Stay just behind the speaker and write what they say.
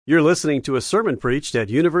You're listening to a sermon preached at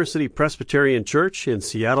University Presbyterian Church in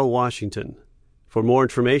Seattle, Washington. For more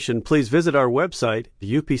information, please visit our website,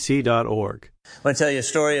 upc.org. I want to tell you a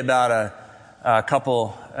story about a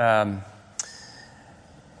couple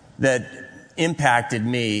that impacted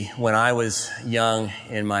me when I was young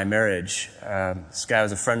in my marriage. This guy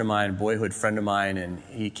was a friend of mine, a boyhood friend of mine, and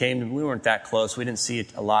he came. We weren't that close. We didn't see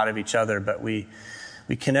a lot of each other, but we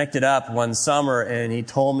connected up one summer, and he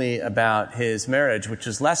told me about his marriage, which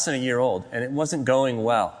was less than a year old, and it wasn't going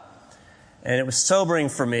well. And it was sobering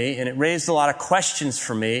for me, and it raised a lot of questions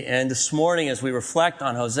for me. And this morning, as we reflect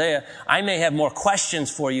on Hosea, I may have more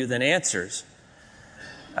questions for you than answers.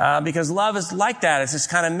 Because love is like that. It's this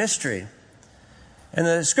kind of mystery. And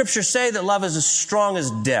the scriptures say that love is as strong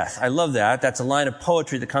as death. I love that. That's a line of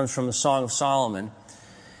poetry that comes from the Song of Solomon.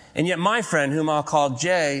 And yet my friend, whom I'll call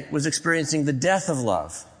Jay, was experiencing the death of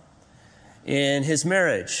love in his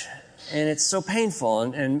marriage. And it's so painful.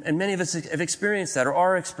 And many of us have experienced that or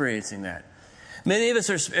are experiencing that. Many of us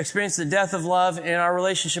are experiencing the death of love in our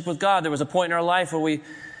relationship with God. There was a point in our life where we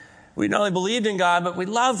not only believed in God, but we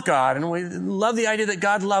loved God. And we loved the idea that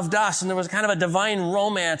God loved us. And there was kind of a divine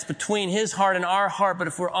romance between His heart and our heart. But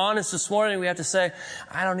if we're honest this morning, we have to say,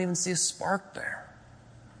 I don't even see a spark there.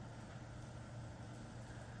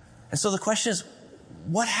 And so the question is,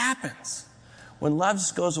 what happens when love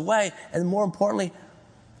just goes away? And more importantly,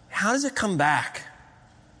 how does it come back?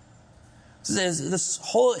 This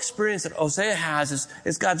whole experience that Hosea has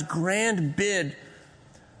is God's grand bid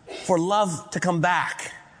for love to come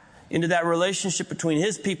back into that relationship between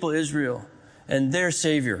His people, Israel, and their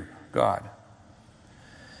Savior, God.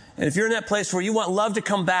 And if you're in that place where you want love to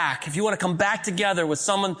come back, if you want to come back together with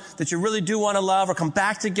someone that you really do want to love, or come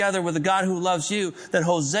back together with a God who loves you, then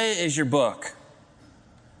Hosea is your book.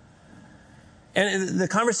 And the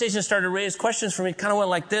conversation started to raise questions for me. It kind of went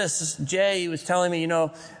like this. Jay was telling me,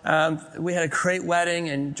 we had a great wedding,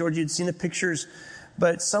 and Georgie had seen the pictures,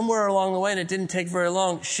 but somewhere along the way, and it didn't take very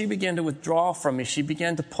long, she began to withdraw from me. She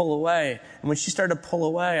began to pull away. And when she started to pull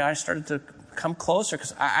away, I started to come closer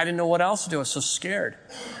because I didn't know what else to do. I was so scared.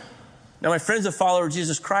 Now, my friend's a follower of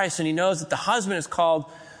Jesus Christ, and he knows that the husband is called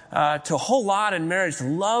to a whole lot in marriage, to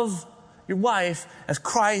love your wife as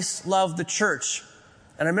Christ loved the church.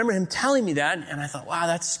 And I remember him telling me that, and I thought, wow,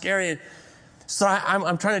 that's scary. And so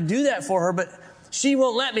I'm trying to do that for her, but she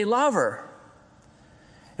won't let me love her.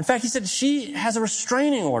 In fact, he said, she has a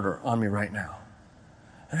restraining order on me right now.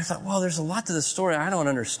 And I thought, well, there's a lot to this story I don't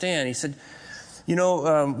understand. He said,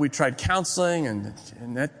 we tried counseling and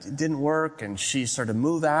that didn't work, and she started to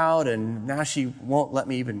move out, and now she won't let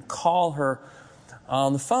me even call her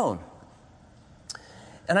on the phone.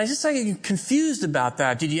 And I just got confused about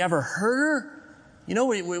that. Did you ever hurt her?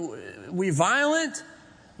 Were you violent?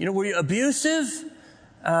 Were you abusive?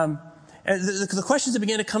 And the questions that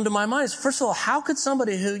began to come to my mind is, first of all, how could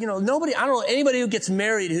somebody who, I don't know anybody who gets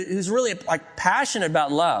married who's really passionate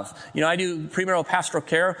about love. I do premarital pastoral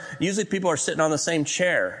care. Usually people are sitting on the same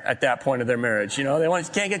chair at that point of their marriage. They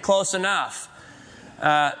can't get close enough.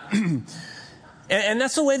 And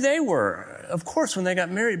that's the way they were, of course, when they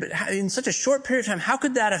got married. But in such a short period of time, how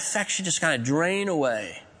could that affection just kind of drain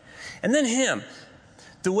away? And then him.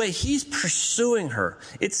 The way he's pursuing her.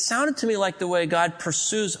 It sounded to me like the way God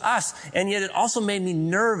pursues us, and yet it also made me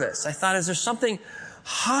nervous. I thought, is there something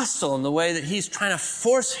hostile in the way that he's trying to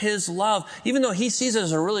force his love, even though he sees it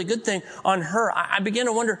as a really good thing, on her? I began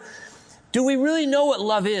to wonder, do we really know what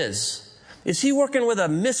love is? Is he working with a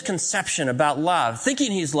misconception about love,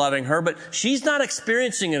 thinking he's loving her, but she's not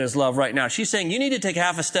experiencing it as love right now? She's saying, you need to take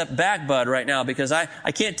half a step back, bud, right now, because I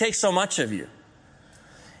can't take so much of you.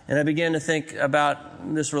 And I began to think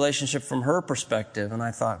about this relationship from her perspective. And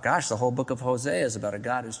I thought, gosh, the whole book of Hosea is about a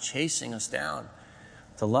God who's chasing us down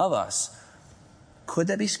to love us. Could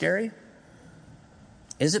that be scary?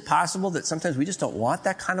 Is it possible that sometimes we just don't want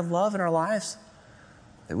that kind of love in our lives?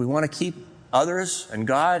 That we want to keep others and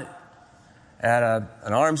God at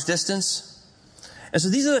an arm's distance? And so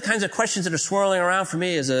these are the kinds of questions that are swirling around for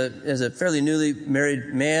me as a fairly newly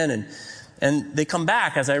married man. And they come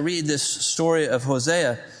back as I read this story of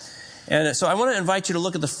Hosea. And so I want to invite you to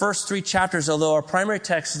look at the first 3 chapters, although our primary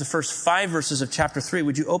text is the first 5 verses of chapter 3.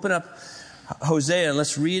 Would you open up Hosea and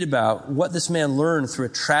let's read about what this man learned through a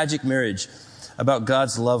tragic marriage about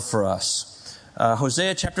God's love for us.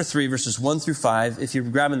 Hosea chapter 3, verses 1 through 5. If you're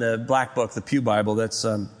grabbing the black book, the Pew Bible, that's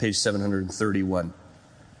page 731.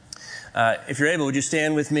 If you're able, would you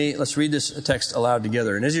stand with me? Let's read this text aloud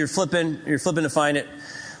together. And as you're flipping to find it,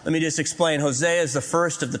 let me just explain. Hosea is the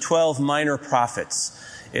first of the 12 minor prophets.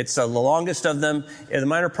 It's the longest of them. The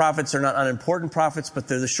minor prophets are not unimportant prophets, but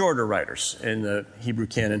they're the shorter writers in the Hebrew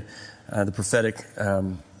canon, the prophetic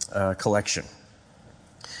collection.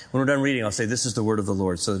 When we're done reading, I'll say, this is the word of the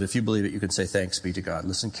Lord, so that if you believe it, you can say, thanks be to God.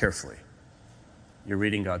 Listen carefully. You're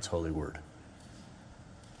reading God's holy word.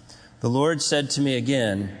 The Lord said to me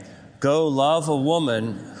again, go love a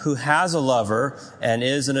woman who has a lover and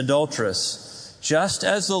is an adulteress, just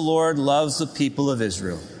as the Lord loves the people of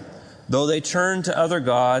Israel, though they turn to other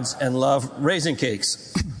gods and love raisin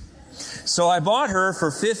cakes. So I bought her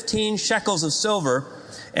for 15 shekels of silver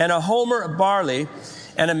and a homer of barley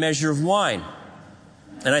and a measure of wine.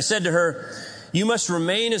 And I said to her, you must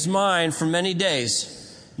remain as mine for many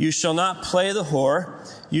days. You shall not play the whore.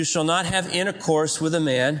 You shall not have intercourse with a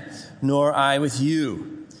man, nor I with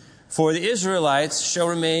you. For the Israelites shall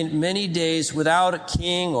remain many days without a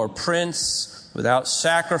king or prince, without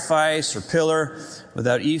sacrifice or pillar,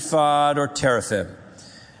 without ephod or teraphim.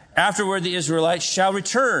 Afterward, the Israelites shall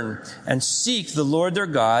return and seek the Lord their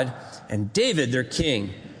God and David their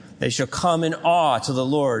king. They shall come in awe to the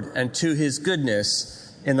Lord and to his goodness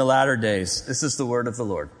in the latter days. This is the word of the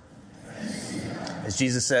Lord. As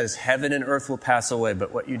Jesus says, heaven and earth will pass away,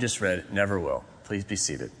 but what you just read never will. Please be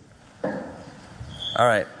seated. All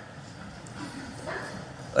right.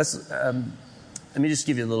 Let me just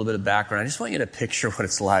give you a little bit of background. I just want you to picture what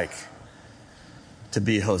it's like to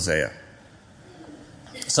be Hosea.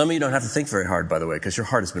 Some of you don't have to think very hard, by the way, because your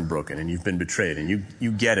heart has been broken and you've been betrayed, and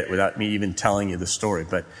you get it without me even telling you the story.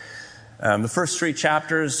 But the first 3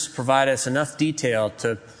 chapters provide us enough detail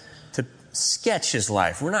to sketch his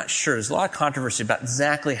life. We're not sure. There's a lot of controversy about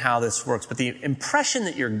exactly how this works, but the impression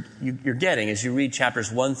that you're getting as you read chapters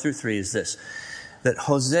 1 through 3 is this: that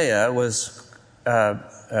Hosea was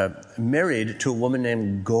married to a woman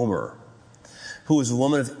named Gomer, who was a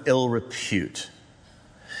woman of ill repute.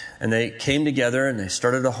 And they came together and they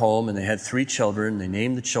started a home and they had 3 children. They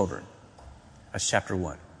named the children. That's chapter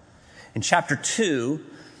 1. In chapter 2,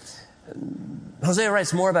 Hosea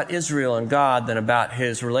writes more about Israel and God than about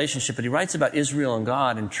his relationship, but he writes about Israel and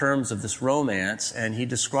God in terms of this romance, and he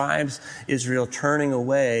describes Israel turning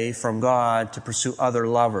away from God to pursue other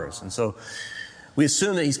lovers. And so we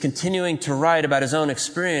assume that he's continuing to write about his own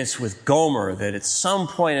experience with Gomer, that at some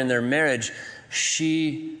point in their marriage,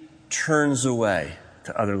 she turns away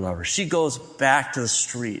to other lovers. She goes back to the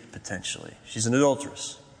street, potentially. She's an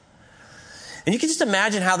adulteress. And you can just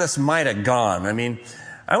imagine how this might have gone. I mean,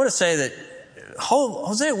 I want to say that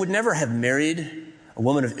Hosea would never have married a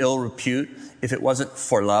woman of ill repute if it wasn't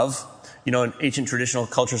for love. You know, in ancient traditional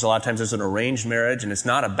cultures, a lot of times there's an arranged marriage, and it's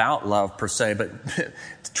not about love per se, but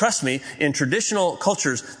trust me, in traditional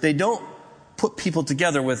cultures, they don't put people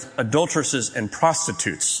together with adulteresses and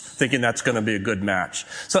prostitutes thinking that's going to be a good match.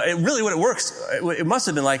 So it must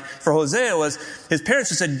have been like for Hosea was his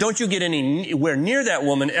parents had said, don't you get anywhere near that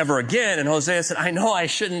woman ever again. And Hosea said, I know I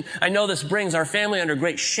shouldn't. I know this brings our family under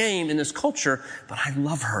great shame in this culture, but I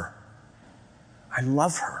love her. I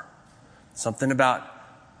love her. Something about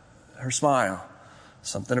her smile.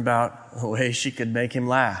 Something about the way she could make him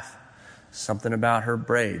laugh. Something about her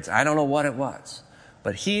braids. I don't know what it was.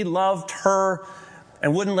 But he loved her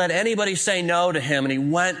and wouldn't let anybody say no to him. And he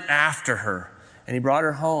went after her. And he brought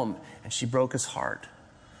her home. And she broke his heart.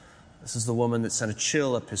 This is the woman that sent a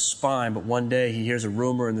chill up his spine. But one day he hears a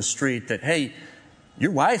rumor in the street that, hey, your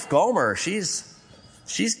wife Gomer, she's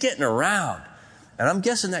getting around. And I'm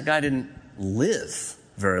guessing that guy didn't live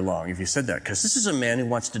very long if you said that. Because this is a man who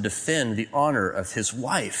wants to defend the honor of his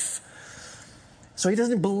wife. So he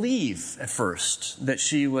doesn't believe at first that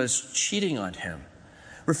she was cheating on him.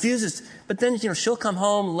 Refuses, but then, she'll come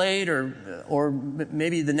home late or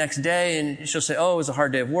maybe the next day and she'll say, oh, it was a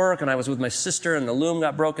hard day of work and I was with my sister and the loom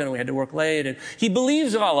got broken and we had to work late. And he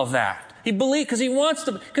believes all of that. He believes because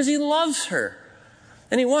he loves her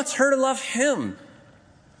and he wants her to love him.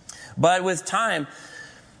 But with time,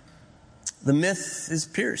 the myth is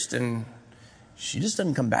pierced and she just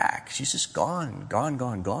doesn't come back. She's just gone.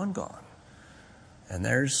 And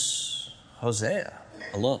there's Hosea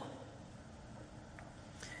alone.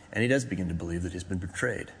 And he does begin to believe that he's been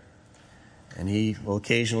betrayed. And he will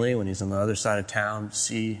occasionally, when he's on the other side of town,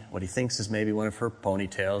 see what he thinks is maybe one of her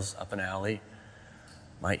ponytails up an alley.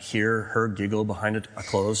 Might hear her giggle behind a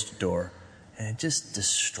closed door. And it just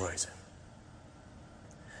destroys him.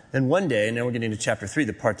 Then one day, and now we're getting to chapter 3,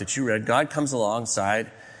 the part that you read, God comes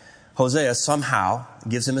alongside Hosea somehow,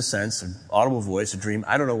 gives him a sense, an audible voice, a dream.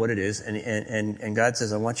 I don't know what it is. And God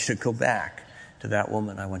says, I want you to go back to that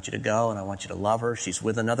woman. I want you to go and I want you to love her. She's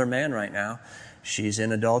with another man right now. She's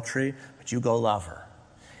in adultery, but you go love her.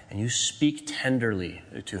 And you speak tenderly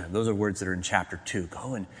to her. Those are words that are in chapter 2.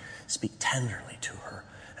 Go and speak tenderly to her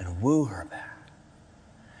and woo her back.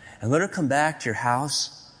 And let her come back to your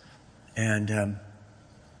house and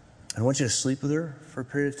I want you to sleep with her for a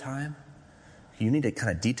period of time. You need to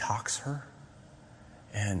kind of detox her.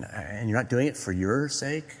 And you're not doing it for your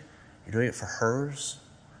sake. You're doing it for hers.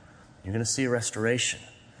 You're going to see a restoration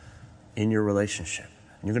in your relationship.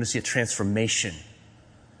 And you're going to see a transformation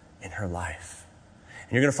in her life.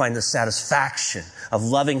 And you're going to find the satisfaction of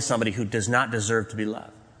loving somebody who does not deserve to be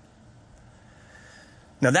loved.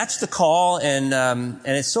 Now that's the call, and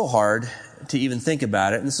it's so hard to even think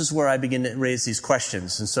about it. And this is where I begin to raise these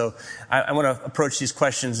questions. And so I want to approach these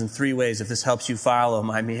questions in three ways. If this helps you follow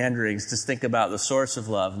my meanderings, just think about the source of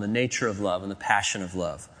love and the nature of love and the passion of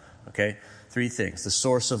love. Okay? Three things. The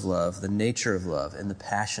source of love, the nature of love, and the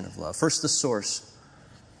passion of love. First, the source.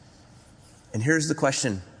 And here's the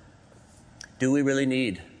question. Do we really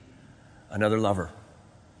need another lover?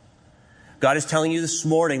 God is telling you this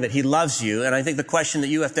morning that He loves you, and I think the question that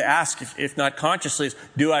you have to ask, if not consciously, is,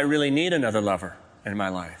 do I really need another lover in my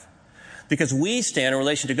life? Because we stand in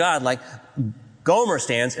relation to God like Gomer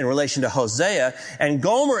stands in relation to Hosea, and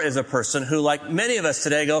Gomer is a person who, like many of us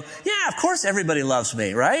today, go, yeah, of course everybody loves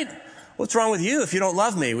me, right? What's wrong with you if you don't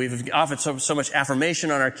love me? We've offered so much affirmation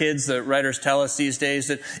on our kids. The writers tell us these days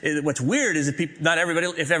that what's weird is if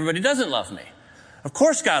everybody doesn't love me. Of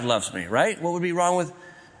course God loves me, right? What would be wrong with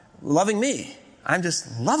loving me? I'm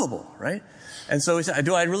just lovable, right? And so we say,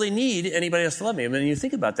 do I really need anybody else to love me? I mean, you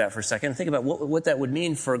think about that for a second. Think about what that would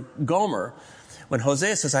mean for Gomer when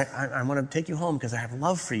Hosea says, I want to take you home because I have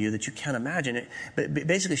love for you that you can't imagine it. But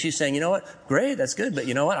basically she's saying, you know what? Great, that's good. But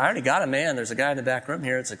you know what? I already got a man. There's a guy in the back room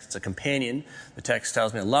here. It's a companion. The text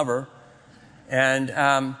tells me a lover. And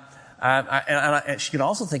she could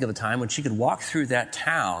also think of a time when she could walk through that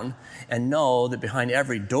town and know that behind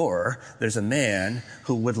every door there's a man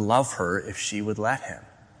who would love her if she would let him.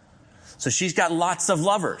 So she's got lots of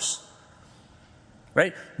lovers,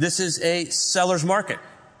 right? This is a seller's market.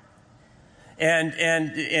 And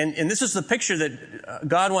this is the picture that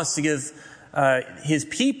God wants to give His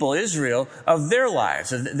people, Israel, of their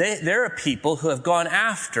lives. They're a people who have gone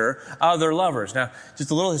after other lovers. Now,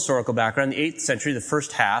 just a little historical background. In the 8th century, the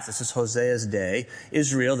first half, this is Hosea's day,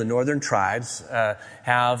 Israel, the northern tribes,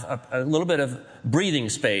 have a little bit of breathing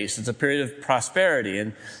space. It's a period of prosperity.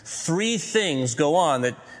 And three things go on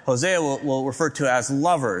that Hosea will refer to as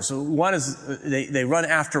lovers. One is they run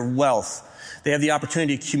after wealth. They have the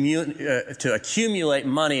opportunity to accumulate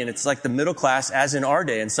money, and it's like the middle class, as in our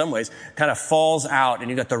day in some ways, kind of falls out,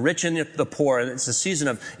 and you've got the rich and the poor, and it's a season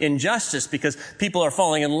of injustice because people are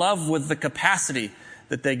falling in love with the capacity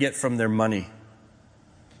that they get from their money.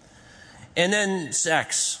 And then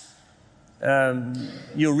sex.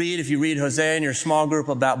 You'll read, if you read Hosea in your small group,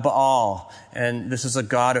 about Baal, and this is a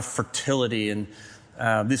god of fertility, and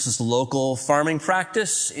this is local farming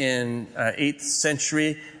practice in 8th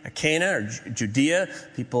century Cana or Judea.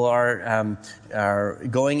 People are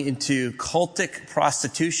going into cultic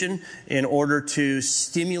prostitution in order to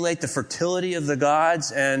stimulate the fertility of the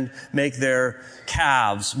gods and make their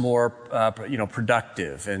calves more,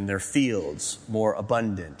 productive and their fields more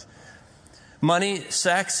abundant. Money,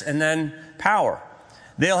 sex, and then power.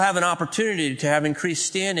 They'll have an opportunity to have increased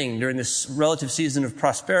standing during this relative season of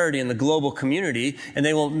prosperity in the global community, and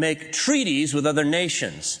they will make treaties with other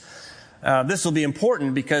nations. This will be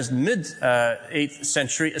important because mid-8th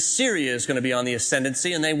century, Assyria is going to be on the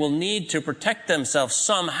ascendancy, and they will need to protect themselves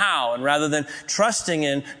somehow. And rather than trusting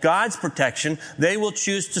in God's protection, they will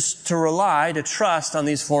choose to trust on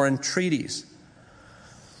these foreign treaties.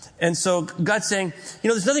 And so God's saying,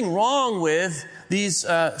 there's nothing wrong with these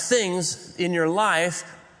things in your life,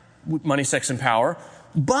 money, sex, and power,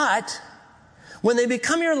 but when they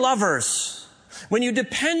become your lovers, when you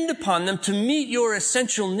depend upon them to meet your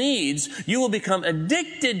essential needs, you will become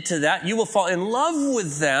addicted to that, you will fall in love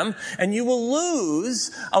with them, and you will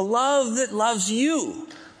lose a love that loves you.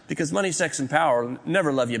 Because money, sex, and power will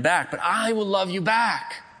never love you back, but I will love you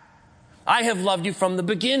back. I have loved you from the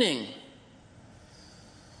beginning.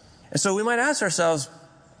 And so we might ask ourselves,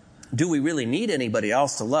 do we really need anybody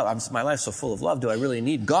else to love? My life's so full of love. Do I really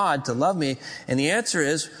need God to love me? And the answer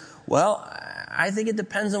is, well, I think it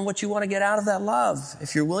depends on what you want to get out of that love.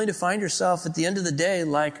 If you're willing to find yourself at the end of the day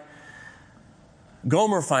like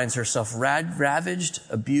Gomer finds herself ravaged,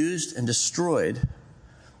 abused, and destroyed,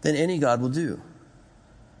 then any God will do.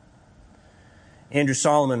 Andrew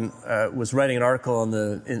Solomon was writing an article on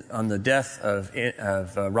the death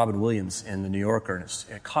of Robin Williams in the New Yorker, and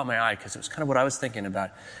it caught my eye because it was kind of what I was thinking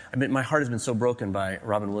about. I mean, my heart has been so broken by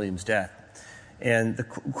Robin Williams' death. And the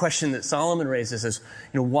question that Solomon raises is,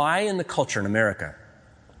 why in the culture in America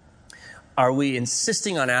are we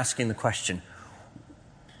insisting on asking the question,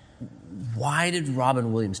 why did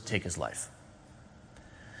Robin Williams take his life?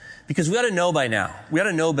 Because we ought to know by now, we ought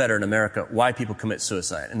to know better in America why people commit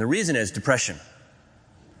suicide. And the reason is depression.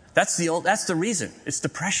 That's the reason. It's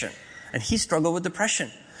depression. And he struggled with depression.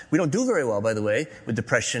 We don't do very well, by the way, with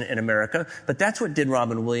depression in America, but that's what did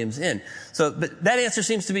Robin Williams in. But that answer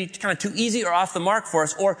seems to be kind of too easy or off the mark for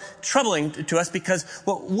us or troubling to us, because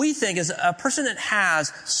what we think is a person that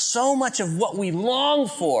has so much of what we long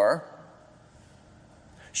for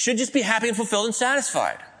should just be happy and fulfilled and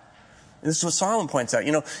satisfied. And this is what Solomon points out.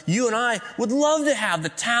 You and I would love to have the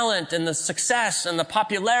talent and the success and the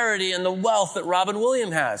popularity and the wealth that Robin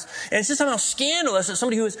Williams has. And it's just somehow scandalous that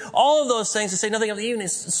somebody who has all of those things, to say nothing of even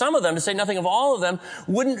some of them, to say nothing of all of them,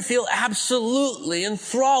 wouldn't feel absolutely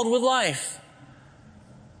enthralled with life.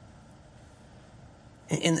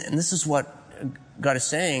 And this is what God is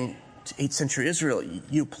saying to 8th century Israel.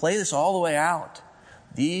 You play this all the way out.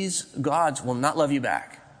 These gods will not love you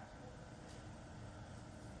back.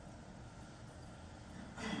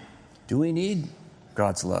 Do we need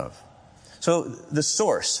God's love? So the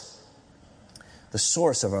source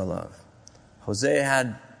of our love.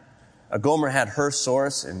 Gomer had her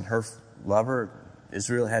source in her lover.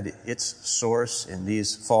 Israel had its source in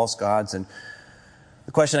these false gods. And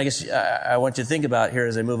the question I guess I want you to think about here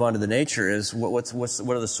as I move on to the nature is, what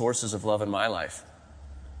are the sources of love in my life?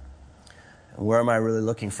 Where am I really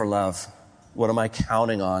looking for love? What am I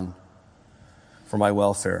counting on for my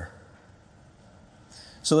welfare?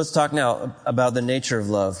 So let's talk now about the nature of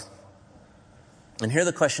love. And here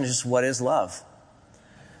the question is just, what is love?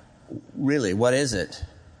 Really, what is it?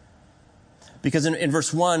 Because in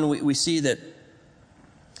verse 1, we see that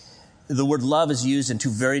the word love is used in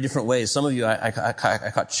two very different ways. Some of you, I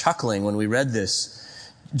caught chuckling when we read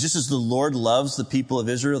this. Just as the Lord loves the people of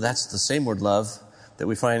Israel, that's the same word love that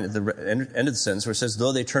we find at the end of the sentence, where it says,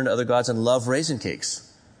 though they turn to other gods and love raisin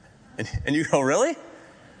cakes. And you go, really?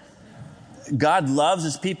 God loves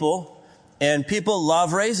his people, and people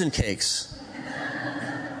love raisin cakes.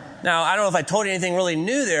 Now, I don't know if I told you anything really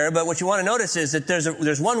new there, but what you want to notice is that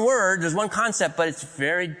there's one word, there's one concept, but it's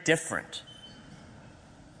very different.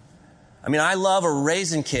 I mean, I love a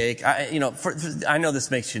raisin cake. I know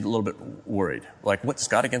this makes you a little bit worried. Like, what's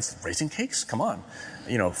God against raisin cakes? Come on.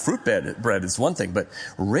 Fruit bread is one thing, but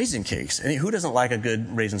raisin cakes. And who doesn't like a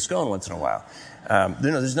good raisin scone once in a while?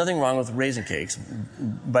 There's nothing wrong with raisin cakes.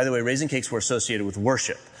 By the way, raisin cakes were associated with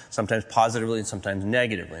worship, sometimes positively and sometimes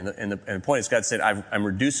negatively. And the point is, God said, I'm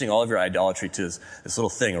reducing all of your idolatry to this little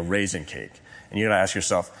thing, a raisin cake. And you got to ask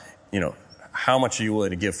yourself, how much are you willing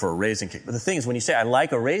to give for a raisin cake? But the thing is, when you say, I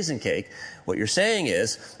like a raisin cake, what you're saying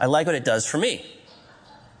is, I like what it does for me.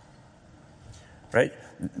 Right?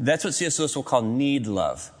 That's what C.S. Lewis will call need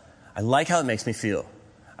love. I like how it makes me feel.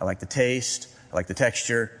 I like the taste. I like the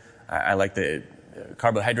texture. I like the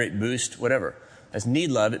carbohydrate boost, whatever. That's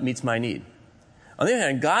need love. It meets my need. On the other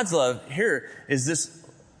hand, God's love here is this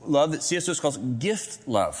love that C.S. Lewis calls gift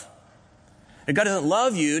love. And God doesn't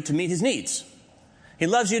love you to meet his needs. He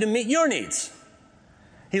loves you to meet your needs.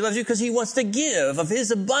 He loves you because he wants to give of his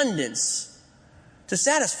abundance to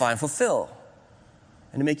satisfy and fulfill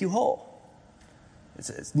and to make you whole.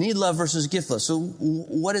 It's need love versus gift love. So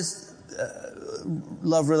what is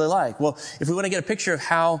love really like? Well, if we want to get a picture of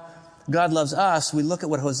how God loves us, we look at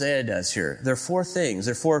what Hosea does here. There are four things.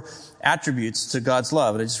 There are four attributes to God's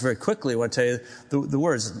love. And I just very quickly want to tell you the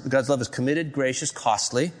words. God's love is committed, gracious,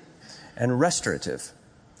 costly, and restorative.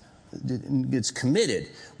 It's committed.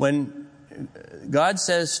 When God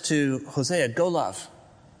says to Hosea, go love,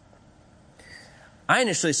 I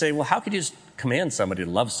initially say, well, how could you just command somebody to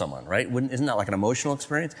love someone, right? Isn't that like an emotional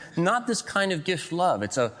experience? Not this kind of gift love.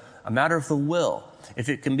 It's a matter of the will. If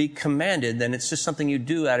it can be commanded, then it's just something you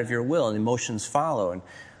do out of your will, and emotions follow.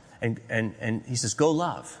 And he says, go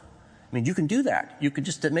love. I mean, you can do that. You can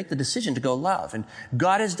just make the decision to go love. And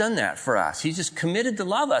God has done that for us. He's just committed to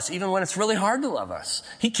love us, even when it's really hard to love us.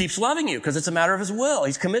 He keeps loving you because it's a matter of his will.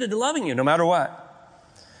 He's committed to loving you no matter what.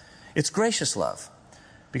 It's gracious love.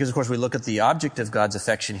 Because, of course, we look at the object of God's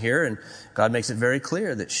affection here, and God makes it very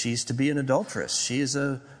clear that she's to be an adulteress. She is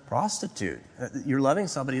a prostitute. You're loving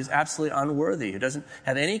somebody who's absolutely unworthy, who doesn't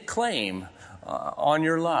have any claim on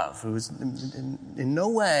your love, who is in no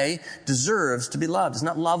way deserves to be loved, is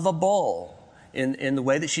not lovable in the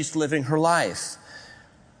way that she's living her life.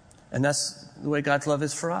 And that's the way God's love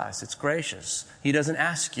is for us. It's gracious. He doesn't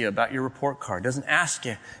ask you about your report card. Doesn't ask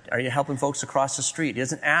you, are you helping folks across the street? He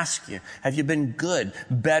doesn't ask you, have you been good,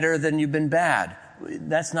 better than you've been bad?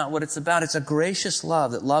 That's not what it's about. It's a gracious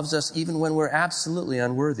love that loves us even when we're absolutely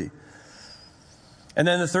unworthy. And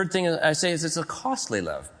then the third thing I say is it's a costly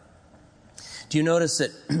love. Do you notice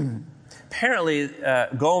that apparently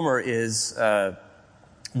Gomer is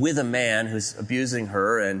with a man who's abusing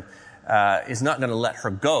her and is not going to let her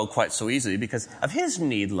go quite so easily because of his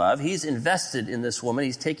need love. He's invested in this woman.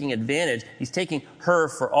 He's taking advantage. He's taking her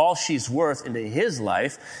for all she's worth into his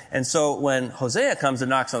life. And so when Hosea comes and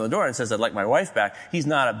knocks on the door and says, I'd like my wife back, he's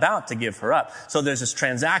not about to give her up. So there's this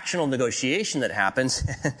transactional negotiation that happens.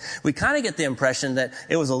 We kind of get the impression that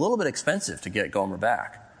it was a little bit expensive to get Gomer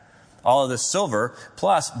back. All of this silver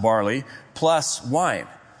plus barley plus wine.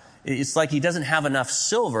 It's like he doesn't have enough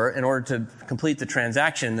silver in order to complete the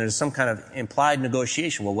transaction. There's some kind of implied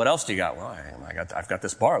negotiation. Well, what else do you got? Well, I've got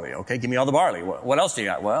this barley. Okay, give me all the barley. What else do you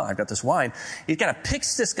got? Well, I've got this wine. He's got to pick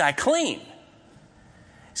this guy clean.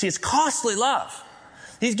 See, it's costly love.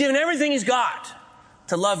 He's given everything he's got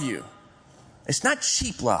to love you. It's not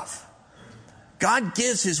cheap love. God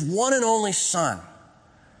gives his one and only son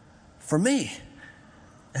for me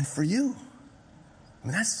and for you. I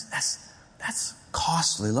mean, that's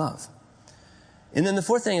costly love. And then the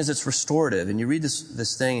fourth thing is it's restorative. And you read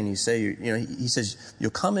this thing and you say, he says,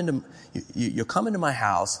 you'll come into my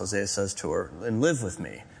house, Hosea says to her, and live with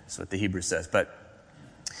me. That's what the Hebrew says. But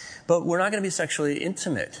we're not going to be sexually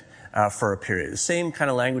intimate for a period. The same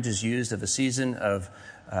kind of language is used of a season of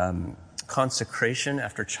consecration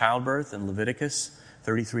after childbirth in Leviticus,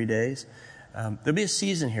 33 days. There'll be a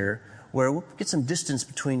season here where we'll get some distance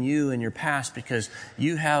between you and your past because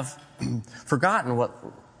you have forgotten what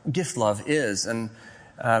gift love is. And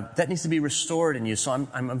that needs to be restored in you. So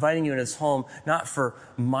I'm inviting you into this home, not for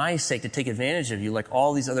my sake to take advantage of you like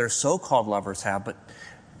all these other so-called lovers have, but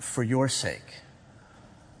for your sake.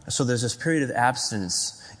 So there's this period of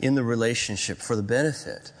abstinence in the relationship for the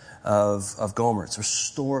benefit of Gomer, to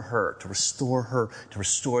restore her, to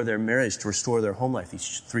restore their marriage, to restore their home life,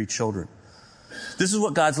 these 3 children. This is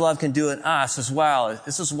what God's love can do in us as well.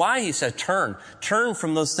 This is why he said, turn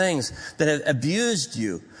from those things that have abused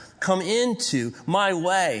you. Come into my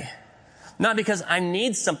way. Not because I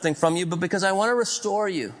need something from you, but because I want to restore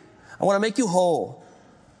you. I want to make you whole.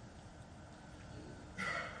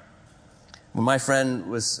 When my friend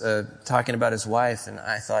was talking about his wife, and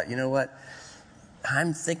I thought, you know what?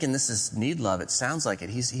 I'm thinking this is need love. It sounds like it.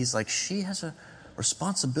 He's like, she has a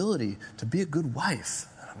responsibility to be a good wife.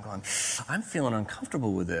 I'm going, I'm feeling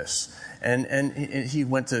uncomfortable with this. And he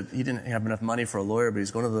didn't have enough money for a lawyer, but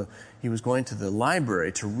he was going to the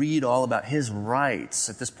library to read all about his rights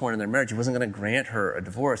at this point in their marriage. He wasn't going to grant her a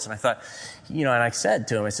divorce. And I thought, and I said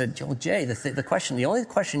to him, I said, Jay, the only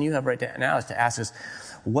question you have right now is to ask is,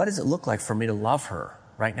 what does it look like for me to love her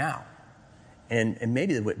right now? And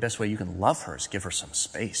maybe the best way you can love her is give her some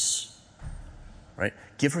space, right?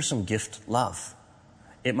 Give her some gift love.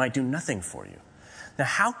 It might do nothing for you. Now,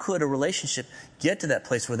 how could a relationship get to that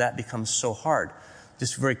place where that becomes so hard?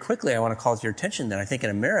 Just very quickly, I want to call to your attention that I think in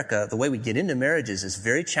America, the way we get into marriages is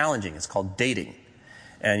very challenging. It's called dating.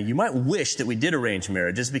 And you might wish that we did arrange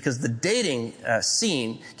marriages because the dating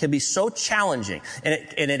scene can be so challenging. And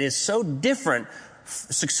it is so different.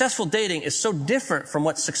 Successful dating is so different from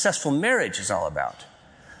what successful marriage is all about.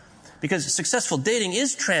 Because successful dating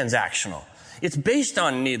is transactional. It's based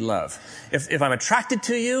on need love. If I'm attracted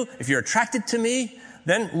to you, if you're attracted to me,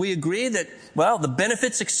 then we agree that, the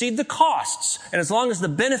benefits exceed the costs. And as long as the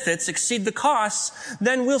benefits exceed the costs,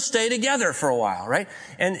 then we'll stay together for a while, right?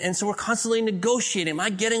 And so we're constantly negotiating. Am I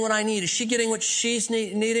getting what I need? Is she getting what she's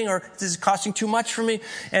needing? Or is it costing too much for me?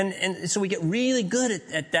 And so we get really good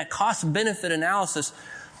at that cost-benefit analysis,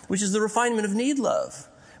 which is the refinement of need love.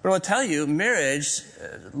 But I want to tell you, marriage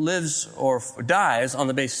lives or dies on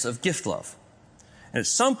the basis of gift love. And at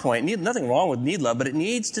some point, nothing wrong with need love, but it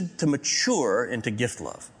needs to mature into gift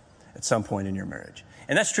love at some point in your marriage.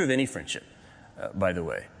 And that's true of any friendship, by the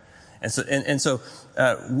way. And so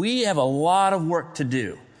we have a lot of work to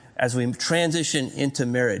do as we transition into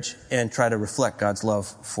marriage and try to reflect God's love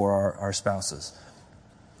for our spouses.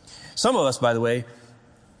 Some of us, by the way,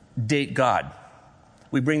 date God.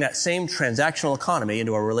 We bring that same transactional economy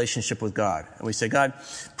into our relationship with God. And we say, God,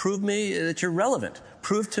 prove me that you're relevant.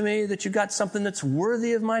 Prove to me that you've got something that's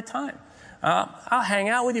worthy of my time. I'll hang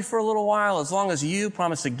out with you for a little while as long as you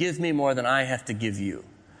promise to give me more than I have to give you.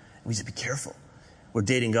 We say, be careful. We're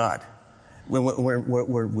dating God.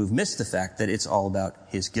 We've missed the fact that it's all about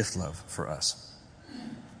his gift love for us.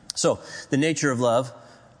 So, the nature of love.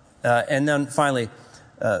 And then finally,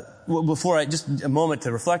 just a moment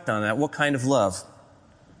to reflect on that. What kind of love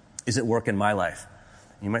is at work in my life?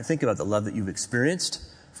 You might think about the love that you've experienced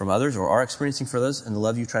from others or are experiencing for others and the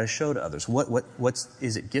love you try to show to others.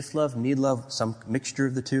 Is it gift love, need love, some mixture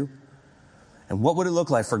of the two? And what would it look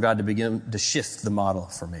like for God to begin to shift the model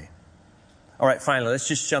for me? All right, finally, let's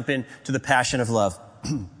just jump into the passion of love.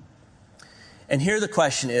 And here the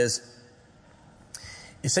question is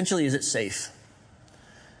Essentially, is it safe?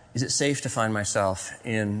 Is it safe to find myself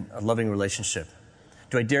in a loving relationship?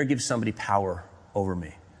 Do I dare give somebody power over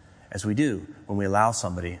me, as we do when we allow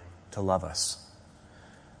somebody to love us?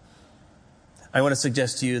 I want to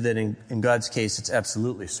suggest to you that in God's case, it's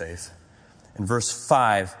absolutely safe. In verse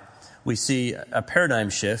 5, we see a paradigm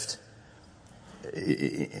shift.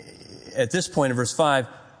 At this point in verse 5,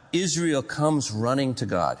 Israel comes running to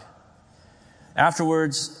God.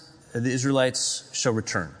 Afterwards, the Israelites shall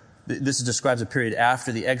return. This describes a period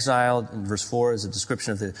after the exile. In verse 4 is a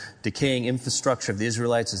description of the decaying infrastructure of the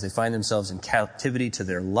Israelites as they find themselves in captivity to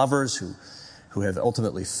their lovers who have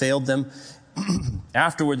ultimately failed them.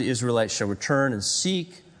 Afterward, the Israelites shall return and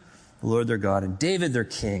seek the Lord their God and David their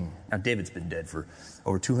king. Now, David's been dead for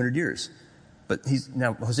over 200 years. But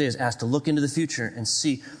now Hosea is asked to look into the future and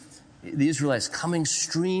see the Israelites coming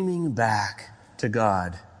streaming back to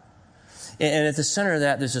God. And at the center of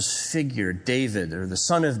that, there's this figure, David, or the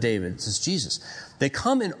son of David. This is Jesus. They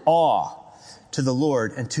come in awe to the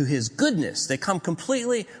Lord and to his goodness. They come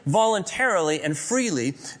completely voluntarily and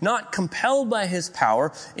freely, not compelled by his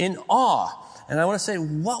power, in awe. And I want to say,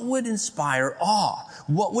 what would inspire awe?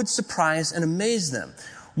 What would surprise and amaze them?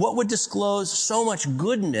 What would disclose so much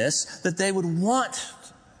goodness that they would want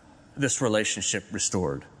this relationship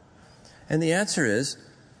restored? And the answer is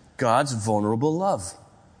God's vulnerable love.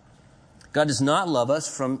 God does not love us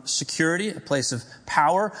from security, a place of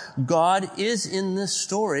power. God is in this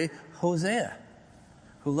story Hosea,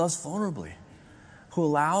 who loves vulnerably, who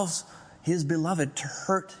allows his beloved to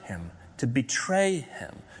hurt him, to betray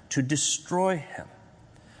him, to destroy him.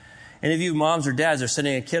 Any of you moms or dads are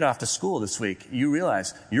sending a kid off to school this week, you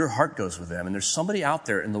realize your heart goes with them, and there's somebody out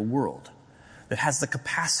there in the world that has the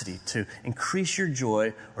capacity to increase your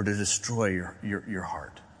joy or to destroy your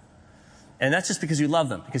heart. And that's just because you love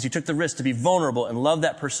them, because you took the risk to be vulnerable and love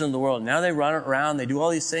that person in the world. Now they run around, they do all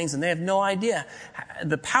these things, and they have no idea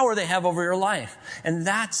the power they have over your life. And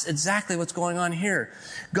that's exactly what's going on here.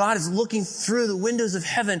 God is looking through the windows of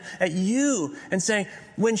heaven at you and saying,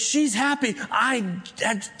 when she's happy, I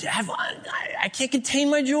can't contain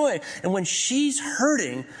my joy. And when she's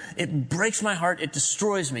hurting, it breaks my heart, it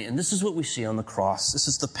destroys me. And this is what we see on the cross. This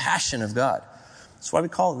is the passion of God. That's why we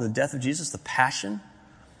call it the death of Jesus, the passion.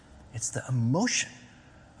 It's the emotion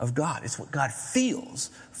of God. It's what God feels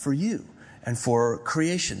for you and for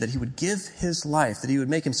creation, that he would give his life, that he would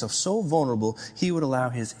make himself so vulnerable, he would allow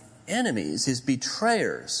his enemies, his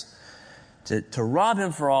betrayers, to rob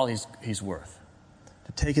him for all he's worth,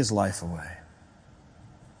 to take his life away.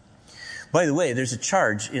 By the way, there's a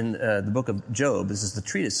charge in the book of Job, this is the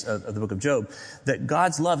treatise of the book of Job, that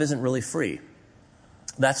God's love isn't really free.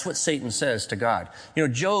 That's what Satan says to God. You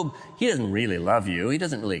know, Job, he doesn't really love you. He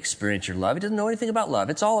doesn't really experience your love. He doesn't know anything about love.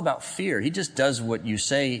 It's all about fear. He just does what you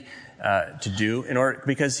say to do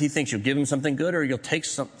because he thinks you'll give him something good or you'll take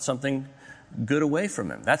something good away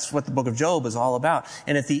from him. That's what the book of Job is all about.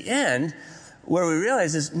 And at the end, where we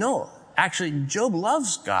realize is, no, actually, Job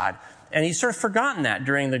loves God. And he's sort of forgotten that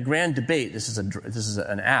during the grand debate. This is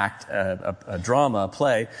an act, a drama, a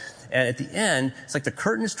play. And at the end, it's like the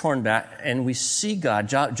curtain is torn back and we see God.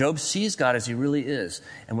 Job sees God as he really is.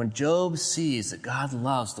 And when Job sees that God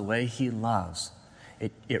loves the way he loves,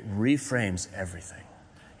 it reframes everything.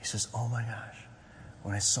 He says, oh my gosh,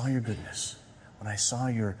 when I saw your goodness, when I saw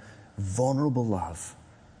your vulnerable love,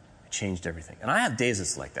 it changed everything. And I have days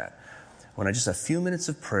that's like that. When I just a few minutes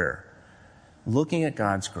of prayer, looking at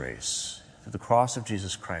God's grace through the cross of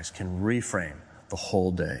Jesus Christ can reframe the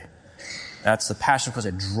whole day. That's the passion because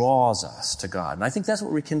it draws us to God. And I think that's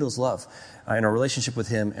what rekindles love in our relationship with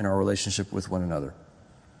him and our relationship with one another.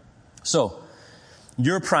 So,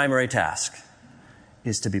 your primary task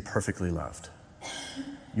is to be perfectly loved.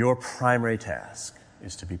 Your primary task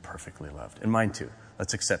is to be perfectly loved. And mine too.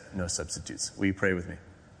 Let's accept no substitutes. Will you pray with me?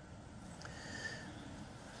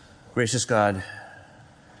 Gracious God,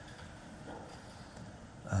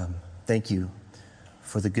 thank you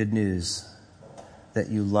for the good news that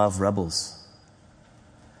you love rebels,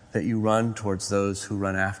 that you run towards those who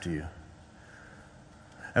run after you.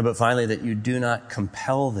 But finally, that you do not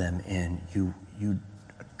compel them in. You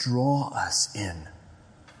draw us in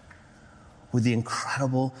with the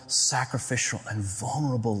incredible, sacrificial, and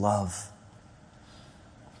vulnerable love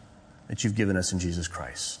that you've given us in Jesus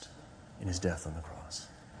Christ in his death on the cross.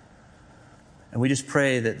 And we just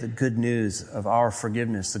pray that the good news of our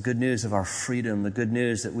forgiveness, the good news of our freedom, the good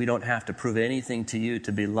news that we don't have to prove anything to you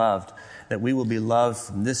to be loved, that we will be loved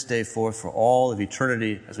from this day forth for all of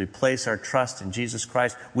eternity as we place our trust in Jesus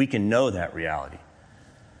Christ, we can know that reality.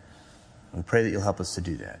 And we pray that you'll help us to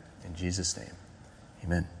do that. In Jesus' name,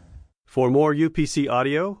 amen. For more UPC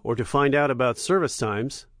audio or to find out about service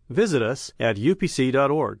times, visit us at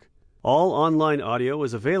upc.org. All online audio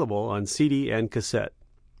is available on CD and cassette.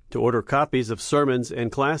 To order copies of sermons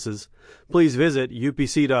and classes, please visit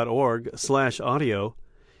upc.org/audio,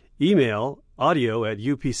 email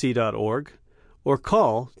audio@upc.org, or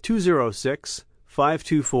call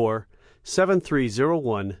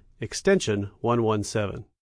 206-524-7301, extension 117.